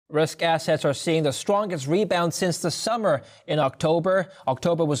Risk assets are seeing the strongest rebound since the summer in October.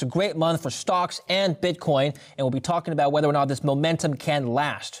 October was a great month for stocks and Bitcoin, and we'll be talking about whether or not this momentum can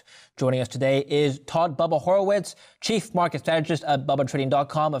last. Joining us today is Todd "Bubba" Horwitz, Chief Market Strategist at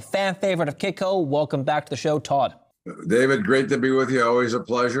BubbaTrading.com, a fan favorite of Kitco. Welcome back to the show, Todd. David, great to be with you. Always a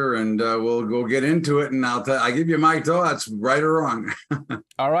pleasure, and we'll get into it. And I give you my thoughts, right or wrong.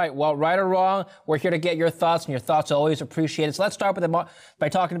 All right. Well, right or wrong, we're here to get your thoughts, and your thoughts are always appreciated. So let's start with by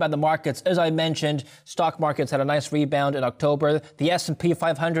talking about the markets. As I mentioned, stock markets had a nice rebound in October. The S&P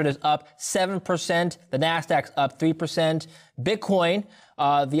 500 is up 7%. The Nasdaq's up 3%. Bitcoin,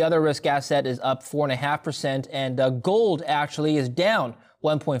 the other risk asset, is up 4.5%, and gold actually is down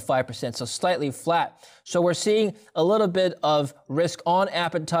 1.5%, so slightly flat. So we're seeing a little bit of risk on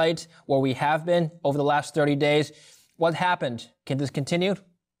appetite where we have been over the last 30 days. What happened? Can this continue?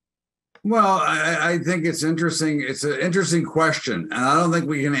 Well, I think it's interesting. It's an interesting question, and I don't think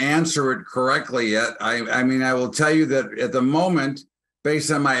we can answer it correctly yet. I mean, I will tell you that at the moment, based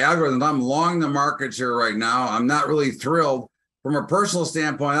on my algorithms, I'm long the markets here right now. I'm not really thrilled. From a personal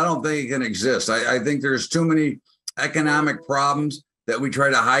standpoint, I don't think it can exist. I think there's too many economic problems that we try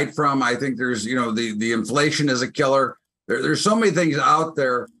to hide from. I think there's, the inflation is a killer. There's so many things out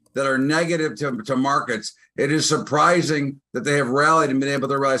there that are negative to markets. It is surprising that they have rallied and been able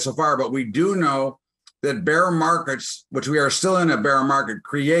to rally so far. But we do know that bear markets, which we are still in a bear market,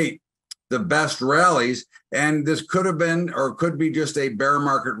 create the best rallies. And this could have been or could be just a bear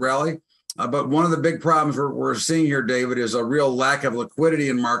market rally. But one of the big problems we're seeing here, David, is a real lack of liquidity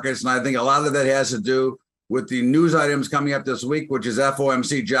in markets. And I think a lot of that has to do with the news items coming up this week, which is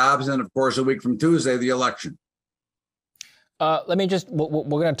FOMC jobs, and of course, a week from Tuesday, the election. We're going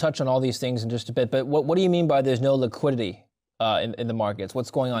to touch on all these things in just a bit, but what do you mean by there's no liquidity in the markets? What's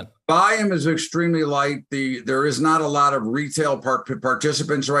going on? Volume is extremely light. There is not a lot of retail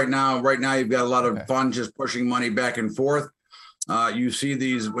participants right now. Right now, you've got a lot of funds just pushing money back and forth. You see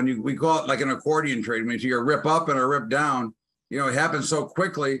these, we call it like an accordion trade. I mean, you see a rip up and a rip down. It happens so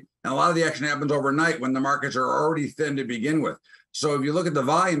quickly. And a lot of the action happens overnight when the markets are already thin to begin with. So if you look at the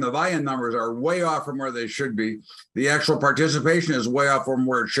volume numbers are way off from where they should be. The actual participation is way off from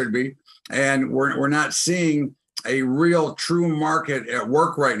where it should be. And we're not seeing a real true market at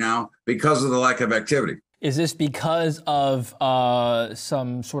work right now because of the lack of activity. Is this because of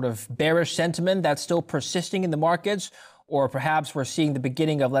some sort of bearish sentiment that's still persisting in the markets? Or perhaps we're seeing the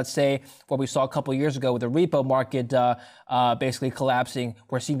beginning of, let's say, what we saw a couple of years ago with the repo market basically collapsing.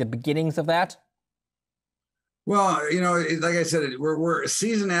 We're seeing the beginnings of that? Well, like I said, we're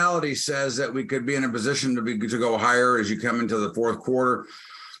seasonality says that we could be in a position to go higher as you come into the fourth quarter.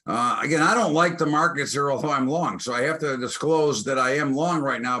 Again, I don't like the markets here, although I'm long. So I have to disclose that I am long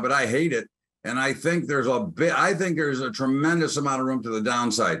right now, but I hate it. And I think there's a tremendous amount of room to the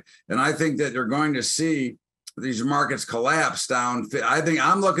downside. And I think that they're going to see these markets collapse down. I think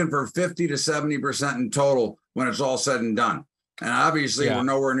I'm looking for 50 to 70% in total when it's all said and done. And obviously we're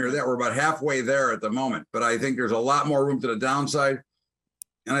nowhere near that. We're about halfway there at the moment, but I think there's a lot more room to the downside.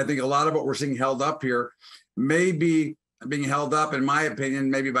 And I think a lot of what we're seeing held up here may be being held up, in my opinion,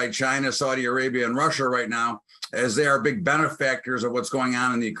 maybe by China, Saudi Arabia, and Russia right now, as they are big benefactors of what's going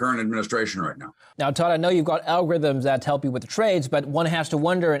on in the current administration right now. Now, Todd, I know you've got algorithms that help you with the trades, but one has to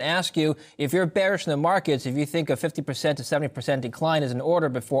wonder and ask you, if you're bearish in the markets, if you think a 50% to 70% decline is in order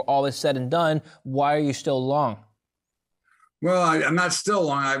before all is said and done, why are you still long? Well, I'm not still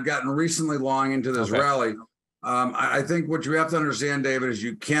long. I've gotten recently long into this rally. I think what you have to understand, David, is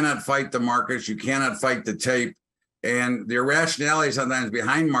you cannot fight the markets. You cannot fight the tape. And the irrationality sometimes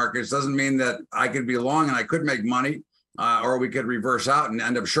behind markets doesn't mean that I could be long and I could make money, or we could reverse out and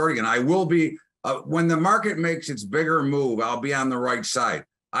end up shorting. And I will be, when the market makes its bigger move, I'll be on the right side.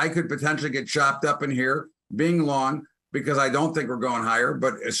 I could potentially get chopped up in here being long because I don't think we're going higher,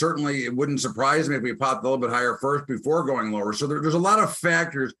 but certainly it wouldn't surprise me if we popped a little bit higher first before going lower. So there's a lot of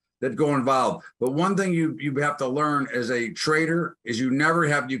factors that go involved. But one thing you have to learn as a trader is you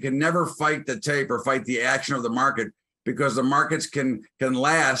can never fight the tape or fight the action of the market, because the markets can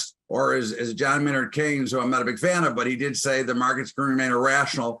last, or as John Maynard Keynes, who I'm not a big fan of, but he did say the markets can remain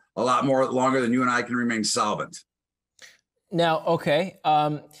irrational a lot more longer than you and I can remain solvent. Now, okay.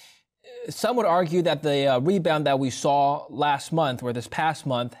 Some would argue that the rebound that we saw last month or this past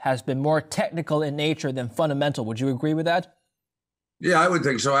month has been more technical in nature than fundamental. Would you agree with that? Yeah, I would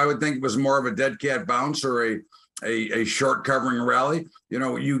think so. I would think it was more of a dead cat bounce or a short covering rally.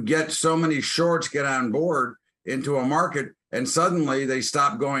 You get so many shorts get on board into a market and suddenly they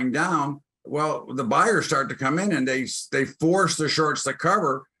stop going down. Well, the buyers start to come in and they force the shorts to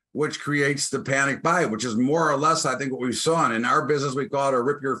cover which creates the panic buy, which is more or less, I think, what we saw. And in our business, we call it a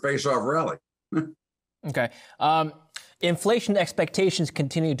rip your face off rally. Okay. Inflation expectations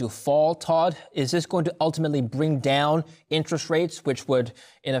continue to fall, Todd. Is this going to ultimately bring down interest rates, which would,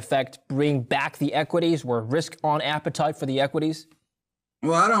 in effect, bring back the equities or risk on appetite for the equities?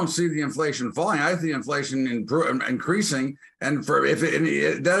 Well, I don't see the inflation falling. I see inflation increasing, and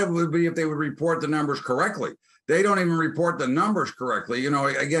that would be if they would report the numbers correctly. They don't even report the numbers correctly.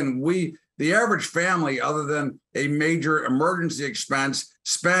 Again, the average family, other than a major emergency expense,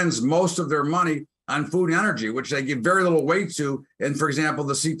 spends most of their money on food and energy, which they give very little weight to. And for example,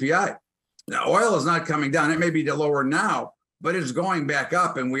 the CPI. Now, oil is not coming down. It may be lower now, but it's going back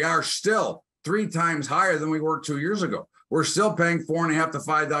up, and we are still 3 times higher than we were 2 years ago. We're still paying $4.50 to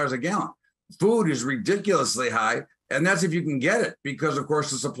 $5 a gallon. Food is ridiculously high, and that's if you can get it, because of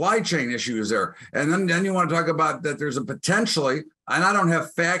course the supply chain issue is there. And then you want to talk about that there's a potentially, and I don't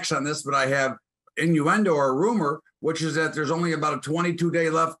have facts on this, but I have innuendo or rumor, which is that there's only about a 22-day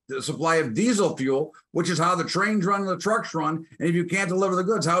left supply of diesel fuel, which is how the trains run and the trucks run. And if you can't deliver the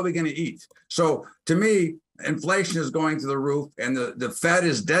goods, how are we going to eat? So to me, inflation is going to the roof, and the Fed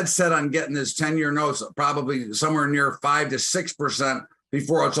is dead set on getting this 10-year notes probably somewhere near 5 to 6%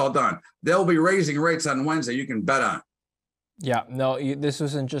 before it's all done. They'll be raising rates on Wednesday. You can bet on it. Yeah, no, this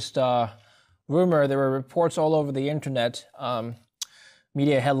wasn't just rumor. There were reports all over the internet.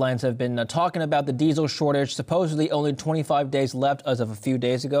 Media headlines have been talking about the diesel shortage, supposedly only 25 days left as of a few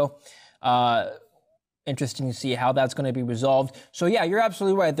days ago. Interesting to see how that's going to be resolved. So yeah, you're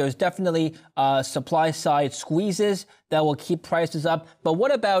absolutely right. There's definitely supply side squeezes that will keep prices up. But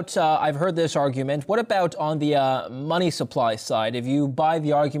what about, I've heard this argument, what about on the money supply side? If you buy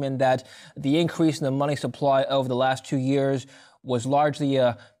the argument that the increase in the money supply over the last 2 years was largely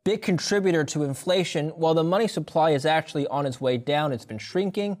a big contributor to inflation, well, the money supply is actually on its way down. It's been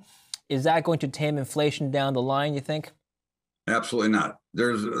shrinking. Is that going to tame inflation down the line, you think? Absolutely not.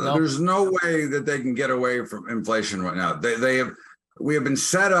 There's no way that they can get away from inflation right now. We have been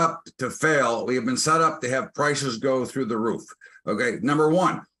set up to fail. We have been set up to have prices go through the roof. Okay, number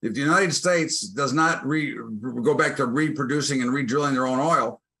one, if the United States does not go back to reproducing and redrilling their own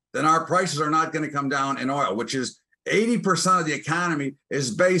oil, then our prices are not going to come down in oil, which is 80% of the economy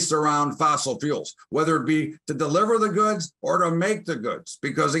is based around fossil fuels, whether it be to deliver the goods or to make the goods.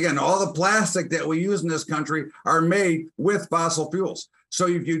 Because again, all the plastic that we use in this country are made with fossil fuels. So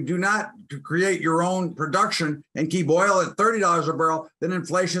if you do not create your own production and keep oil at $30 a barrel, then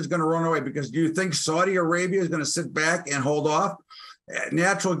inflation is going to run away. Because do you think Saudi Arabia is going to sit back and hold off?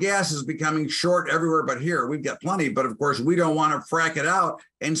 Natural gas is becoming short everywhere but here. We've got plenty, but of course we don't want to frack it out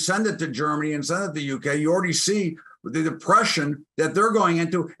and send it to Germany and send it to UK. You already see the depression that they're going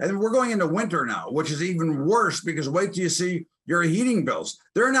into, and we're going into winter now, which is even worse, because wait till you see your heating bills.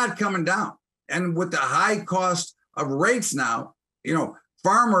 They're not coming down. And with the high cost of rates now,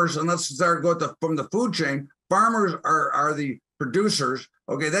 farmers, and let's start from the food chain, farmers are the producers.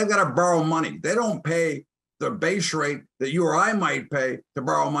 Okay, they've got to borrow money. They don't pay the base rate that you or I might pay to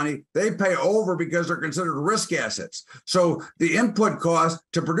borrow money. They pay over because they're considered risk assets. So the input cost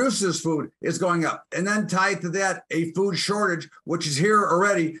to produce this food is going up. And then tied to that, a food shortage, which is here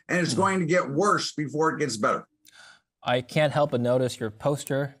already, and it's going to get worse before it gets better. I can't help but notice your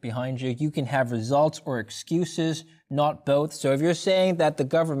poster behind you. You can have results or excuses, not both. So if you're saying that the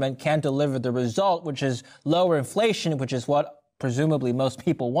government can't deliver the result, which is lower inflation, which is what presumably most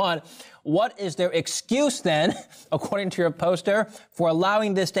people want, what is their excuse then, according to your poster, for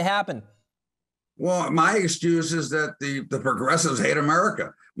allowing this to happen? Well, my excuse is that the progressives hate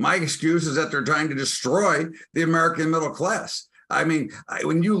America. My excuse is that they're trying to destroy the American middle class. I mean,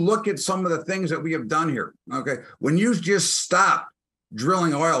 when you look at some of the things that we have done here, okay, when you just stop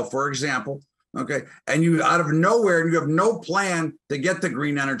drilling oil, for example, okay, and you out of nowhere, and you have no plan to get the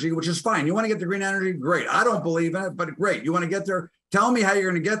green energy, which is fine. You want to get the green energy? Great. I don't believe in it, but great. You want to get there? Tell me how you're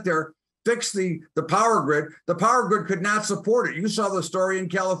going to get there. Fix the power grid. The power grid could not support it. You saw the story in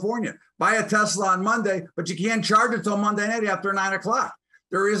California. Buy a Tesla on Monday, but you can't charge it till Monday night after 9 o'clock.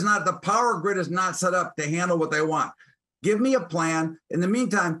 The power grid is not set up to handle what they want. Give me a plan. In the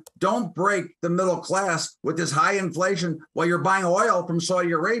meantime, don't break the middle class with this high inflation while you're buying oil from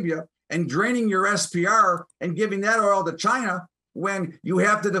Saudi Arabia and draining your SPR and giving that oil to China, when you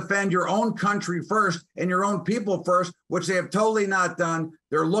have to defend your own country first and your own people first, which they have totally not done.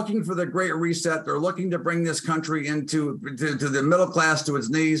 They're looking for the Great Reset. They're looking to bring this country to the middle class to its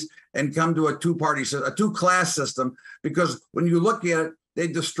knees and come to a two-class system. Because when you look at it, they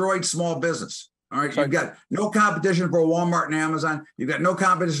destroyed small business. All right. You've got no competition for Walmart and Amazon. You've got no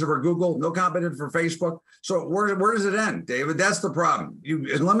competition for Google, no competition for Facebook. So where does it end, David? That's the problem. You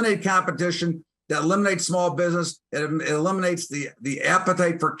eliminate competition, that eliminates small business. It eliminates the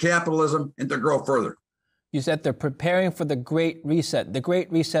appetite for capitalism and to grow further. You said they're preparing for the Great Reset. The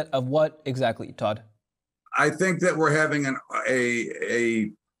Great Reset of what exactly, Todd? I think that we're having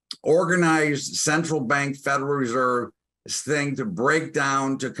a organized central bank Federal Reserve thing to break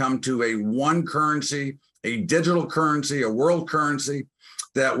down to come to a one currency, a digital currency, a world currency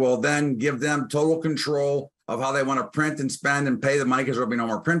that will then give them total control of how they want to print and spend and pay the money, because there'll be no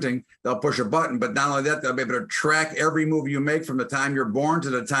more printing. They'll push a button, but not only that, they'll be able to track every move you make from the time you're born to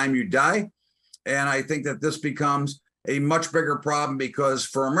the time you die. And I think that this becomes a much bigger problem because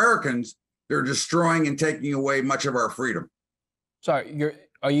for Americans, they're destroying and taking away much of our freedom. Sorry,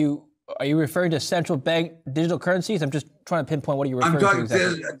 are you referring to central bank digital currencies? I'm just trying to pinpoint what are you referring to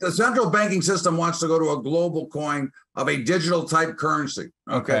exactly. The central banking system wants to go to a global coin of a digital type currency.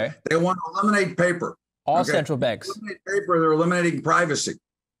 Okay. They want to eliminate paper. All central banks. Eliminate paper, they're eliminating privacy.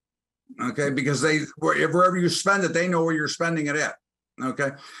 Okay, because wherever you spend it, they know where you're spending it at.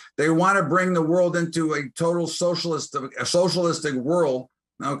 Okay. They want to bring the world into a total socialistic world.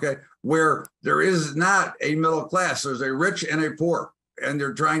 Okay, where there is not a middle class, there's a rich and a poor. And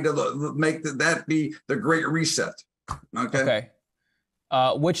they're trying to make that be the Great Reset. Okay.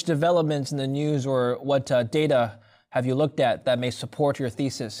 Which developments in the news or what data have you looked at that may support your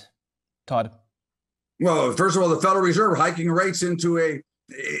thesis, Todd? Well, first of all, the Federal Reserve hiking rates into a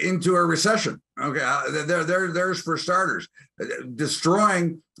recession. Okay, there's for starters,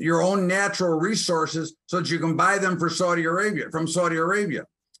 destroying your own natural resources so that you can buy them from Saudi Arabia.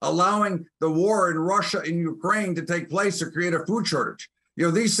 Allowing the war in Russia and Ukraine to take place to create a food shortage. You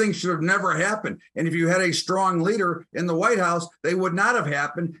know, these things should have never happened. And if you had a strong leader in the White House, they would not have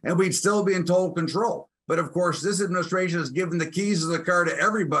happened and we'd still be in total control. But of course, this administration has given the keys of the car to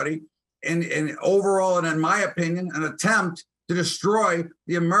everybody. And overall, and in my opinion, an attempt to destroy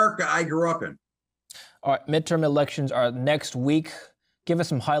the America I grew up in. All right, midterm elections are next week. Give us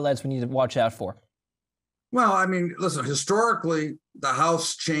some highlights we need to watch out for. Well, I mean, listen, historically, the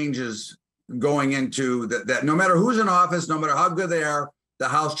House changes going into that no matter who's in office, no matter how good they are, the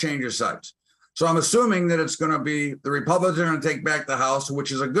House changes sides. So I'm assuming that it's going to be the Republicans are going to take back the House,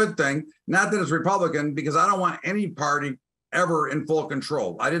 which is a good thing. Not that it's Republican, because I don't want any party ever in full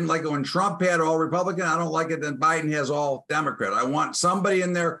control. I didn't like it when Trump had all Republican. I don't like it when Biden has all Democrat. I want somebody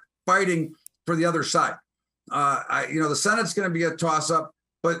in there fighting for the other side. The Senate's going to be a toss-up,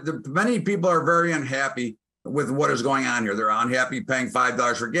 but many people are very unhappy with what is going on here. They're unhappy paying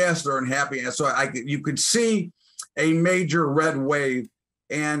 $5 for gas. They're unhappy. And so you could see a major red wave.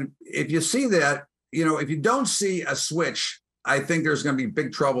 And if you see that, if you don't see a switch, I think there's going to be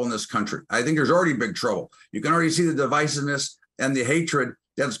big trouble in this country. I think there's already big trouble. You can already see the divisiveness and the hatred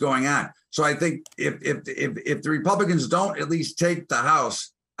that's going on. So I think if the Republicans don't at least take the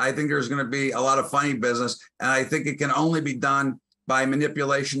House, I think there's going to be a lot of funny business. And I think it can only be done by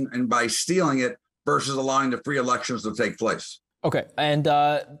manipulation and by stealing it, versus allowing the free elections to take place. Okay, and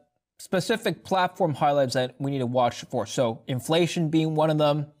specific platform highlights that we need to watch for. So inflation being one of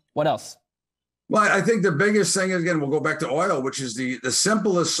them. What else? Well, I think the biggest thing, again, we'll go back to oil, which is the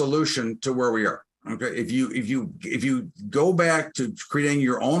simplest solution to where we are. Okay, if you go back to creating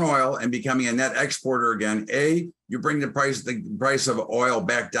your own oil and becoming a net exporter again, you bring the price of oil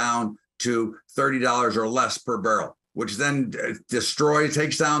back down to $30 or less per barrel, which then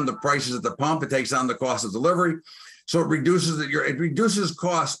takes down the prices at the pump. It takes down the cost of delivery. So it reduces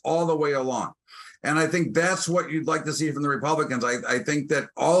costs all the way along. And I think that's what you'd like to see from the Republicans. I think that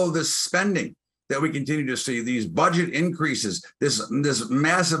all of this spending that we continue to see, these budget increases, this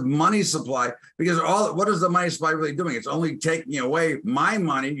massive money supply, because what is the money supply really doing? It's only taking away my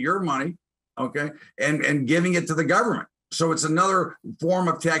money, your money, okay, and giving it to the government. So it's another form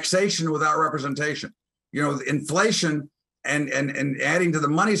of taxation without representation. Inflation and adding to the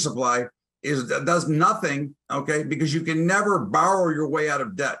money supply does nothing, okay, because you can never borrow your way out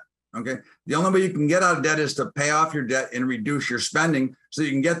of debt, okay? The only way you can get out of debt is to pay off your debt and reduce your spending so you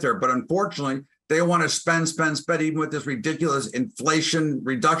can get there. But unfortunately, they want to spend, even with this ridiculous Inflation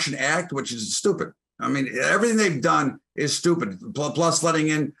Reduction Act, which is stupid. I mean, everything they've done is stupid, plus letting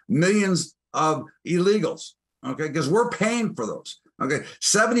in millions of illegals, okay, because we're paying for those. Okay,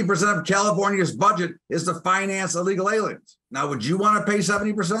 70% of California's budget is to finance illegal aliens. Now, would you want to pay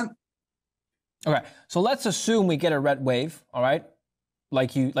 70%? All right, so let's assume we get a red wave, all right,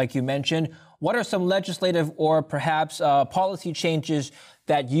 like you mentioned. What are some legislative or perhaps policy changes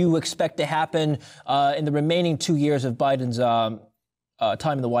that you expect to happen in the remaining 2 years of Biden's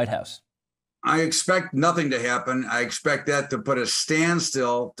time in the White House? I expect nothing to happen. I expect that to put a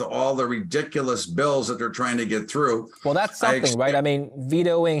standstill to all the ridiculous bills that they're trying to get through. Well, that's something, right? I mean,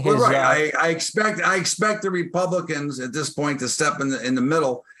 vetoing his. Well, right. I expect the Republicans at this point to step in the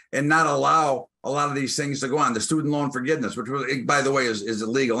middle and not allow a lot of these things to go on. The student loan forgiveness, which, by the way, is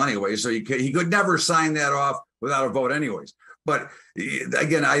illegal anyway. So he could never sign that off without a vote anyways. But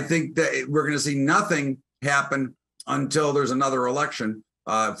again, I think that we're going to see nothing happen until there's another election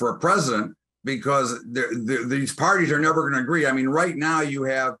for a president, because these parties are never going to agree. I mean, right now you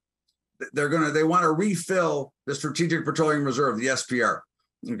have, they want to refill the Strategic Petroleum Reserve, the SPR,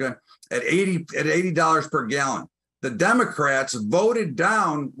 okay, at $80 per gallon. The Democrats voted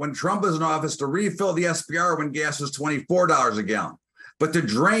down when Trump was in office to refill the SPR when gas was $24 a gallon. But to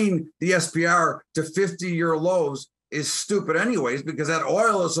drain the SPR to 50-year lows is stupid anyways, because that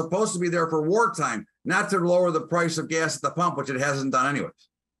oil is supposed to be there for wartime, not to lower the price of gas at the pump, which it hasn't done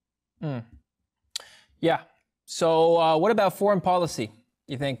anyways. Yeah. So what about foreign policy?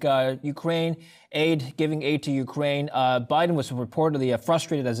 You think Ukraine aid, giving aid to Ukraine? Biden was reportedly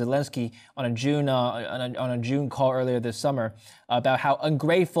frustrated at Zelensky on a June call earlier this summer about how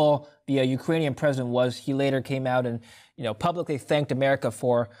ungrateful the Ukrainian president was. He later came out and publicly thanked America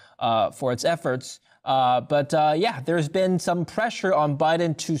for its efforts. But there's been some pressure on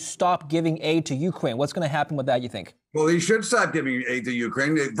Biden to stop giving aid to Ukraine. What's going to happen with that, you think? Well, he should stop giving aid to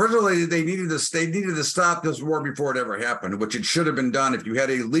Ukraine. First of all, they needed to stop this war before it ever happened, which it should have been done. If you had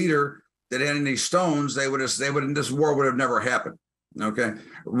a leader that had any stones, this war would have never happened. Okay.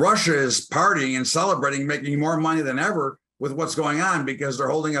 Russia is partying and celebrating, making more money than ever with what's going on, because they're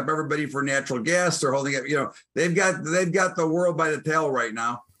holding up everybody for natural gas. They're holding up, they've got the world by the tail right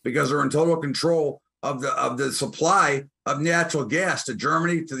now, because they're in total control of the supply of natural gas to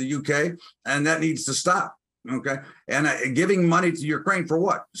Germany, to the UK, and that needs to stop. Okay. And giving money to Ukraine for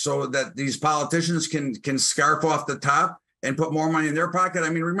what? So that these politicians can scarf off the top and put more money in their pocket.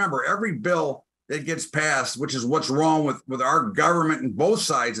 I mean, remember, every bill that gets passed, which is what's wrong with our government in both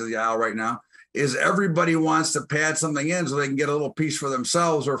sides of the aisle right now, is everybody wants to pad something in so they can get a little piece for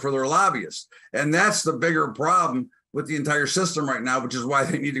themselves or for their lobbyists. And that's the bigger problem with the entire system right now, which is why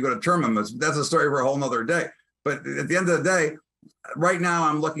they need to go to term limits. That's a story for a whole nother day. But at the end of the day, right now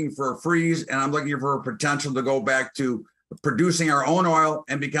I'm looking for a freeze, and I'm looking for a potential to go back to producing our own oil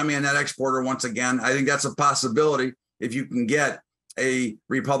and becoming a net exporter once again. I think that's a possibility if you can get a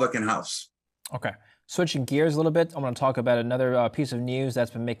Republican House. Okay. Switching gears a little bit, I want to talk about another piece of news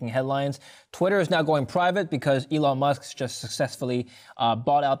that's been making headlines. Twitter is now going private because Elon Musk just successfully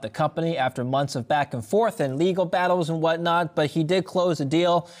bought out the company after months of back and forth and legal battles and whatnot. But he did close the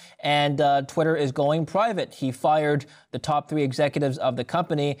deal, and Twitter is going private. He fired the top 3 executives of the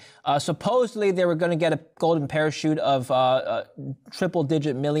company. Supposedly, they were going to get a golden parachute of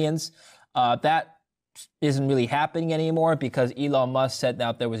triple-digit millions. That isn't really happening anymore because Elon Musk said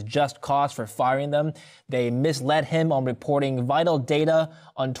that there was just cause for firing them. They misled him on reporting vital data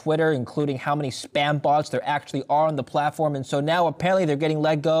on Twitter, including how many spam bots there actually are on the platform. And so now apparently they're getting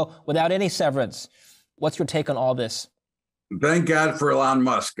let go without any severance. What's your take on all this? Thank God for Elon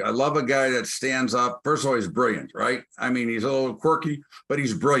Musk. I love a guy that stands up. First of all, he's brilliant, right? I mean, he's a little quirky, but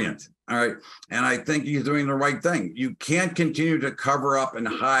he's brilliant. All right. And I think he's doing the right thing. You can't continue to cover up and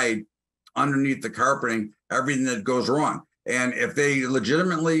hide underneath the carpeting everything that goes wrong. And if they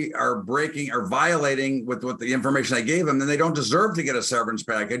legitimately are breaking or violating with the information I gave them, then they don't deserve to get a severance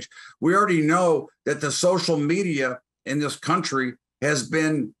package. We already know that the social media in this country has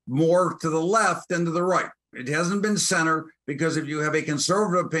been more to the left than to the right. It hasn't been center, because if you have a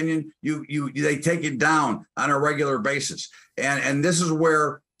conservative opinion, they take it down on a regular basis. And this is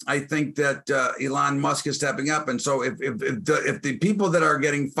where I think that Elon Musk is stepping up. And so if the people that are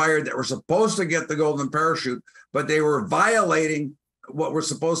getting fired that were supposed to get the golden parachute, but they were violating what was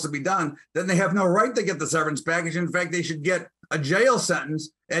supposed to be done, then they have no right to get the severance package. In fact, they should get a jail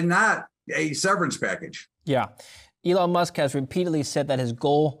sentence and not a severance package. Yeah. Elon Musk has repeatedly said that his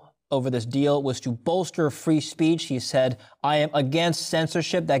goal over this deal was to bolster free speech. He said, "I am against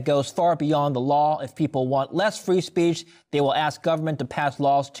censorship that goes far beyond the law. If people want less free speech, they will ask government to pass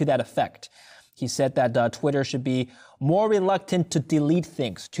laws to that effect." He said that Twitter should be more reluctant to delete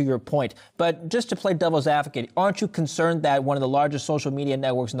things, to your point. But just to play devil's advocate, aren't you concerned that one of the largest social media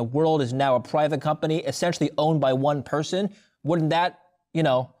networks in the world is now a private company, essentially owned by one person? Wouldn't that,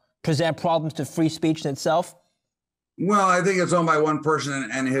 present problems to free speech in itself? Well, I think it's owned by one person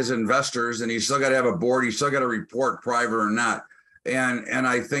and his investors, and he's still got to have a board. He's still got to report private or not. And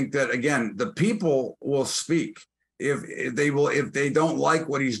I think that, again, the people will speak. If they don't like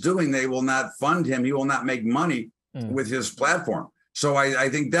what he's doing, they will not fund him. He will not make money with his platform. So I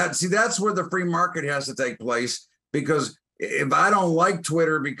think that's where the free market has to take place, because if I don't like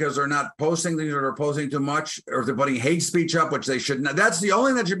Twitter because they're not posting things or they're posting too much, or if they're putting hate speech up, which they should not, that's the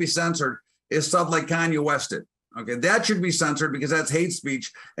only thing that should be censored is stuff like Kanye West did. Okay, that should be censored because that's hate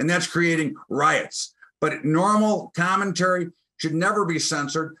speech and that's creating riots. But normal commentary should never be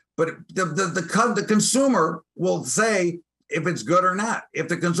censored. But the consumer will say if it's good or not. If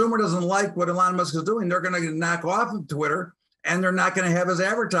the consumer doesn't like what Elon Musk is doing, they're going to knock off of Twitter, and they're not going to have his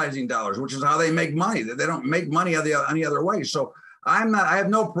advertising dollars, which is how they make money. They don't make money any other way. So I have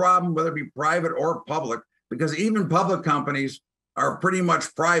no problem whether it be private or public, because even public companies are pretty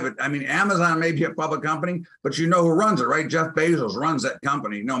much private. I mean, Amazon may be a public company, but you know who runs it, right? Jeff Bezos runs that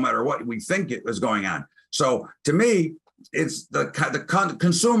company, no matter what we think it is going on. So to me, it's the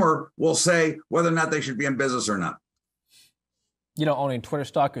consumer will say whether or not they should be in business or not. You don't own any Twitter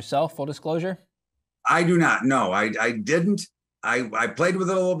stock yourself, full disclosure? I do not. No, I didn't. I played with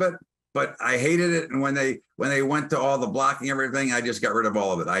it a little bit, but I hated it. And when they went to all the blocking everything, I just got rid of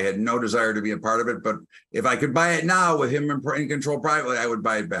all of it. I had no desire to be a part of it. But if I could buy it now with him in control privately, I would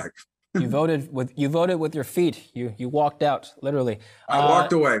buy it back. You voted with your feet. You walked out, literally. I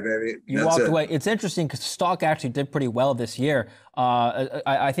walked away, baby. You walked away. It's interesting because stock actually did pretty well this year.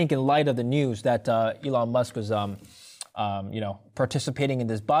 I think in light of the news that Elon Musk was participating in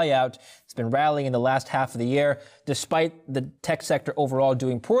this buyout. It's been rallying in the last half of the year, despite the tech sector overall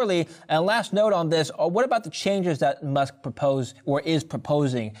doing poorly. And last note on this, what about the changes that Musk proposed or is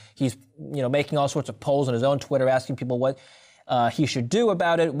proposing? He's, making all sorts of polls on his own Twitter, asking people what he should do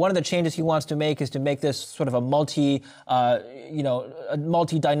about it. One of the changes he wants to make is to make this sort of a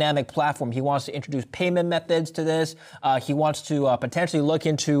multi-dynamic platform. He wants to introduce payment methods to this. He wants to potentially look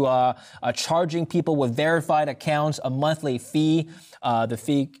into charging people with verified accounts a monthly fee. The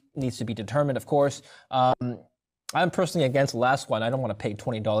fee needs to be determined, of course. I'm personally against the last one. I don't want to pay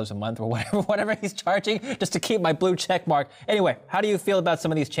 $20 a month or whatever he's charging just to keep my blue check mark. Anyway, how do you feel about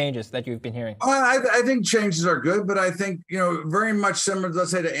some of these changes that you've been hearing? I think changes are good, but I think, very much similar,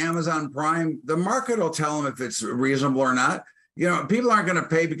 let's say, to Amazon Prime, the market will tell them if it's reasonable or not. People aren't going to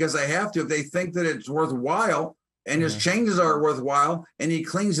pay because they have to. If they think that it's worthwhile and his changes are worthwhile and he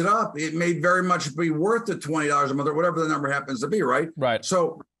cleans it up, it may very much be worth the $20 a month or whatever the number happens to be, right? Right.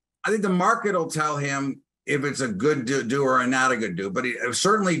 So I think the market will tell him if it's a good do or not a good do, but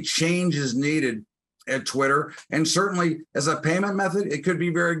certainly change is needed at Twitter. And certainly as a payment method, it could be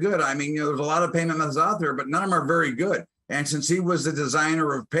very good. I mean, there's a lot of payment methods out there, but none of them are very good. And since he was the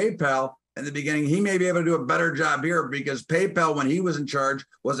designer of PayPal in the beginning, he may be able to do a better job here, because PayPal, when he was in charge,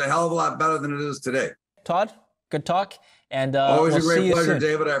 was a hell of a lot better than it is today. Todd, good talk. And always a great pleasure,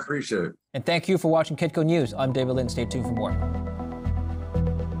 David. I appreciate it. And thank you for watching Kitco News. I'm David Lynn. Stay tuned for more.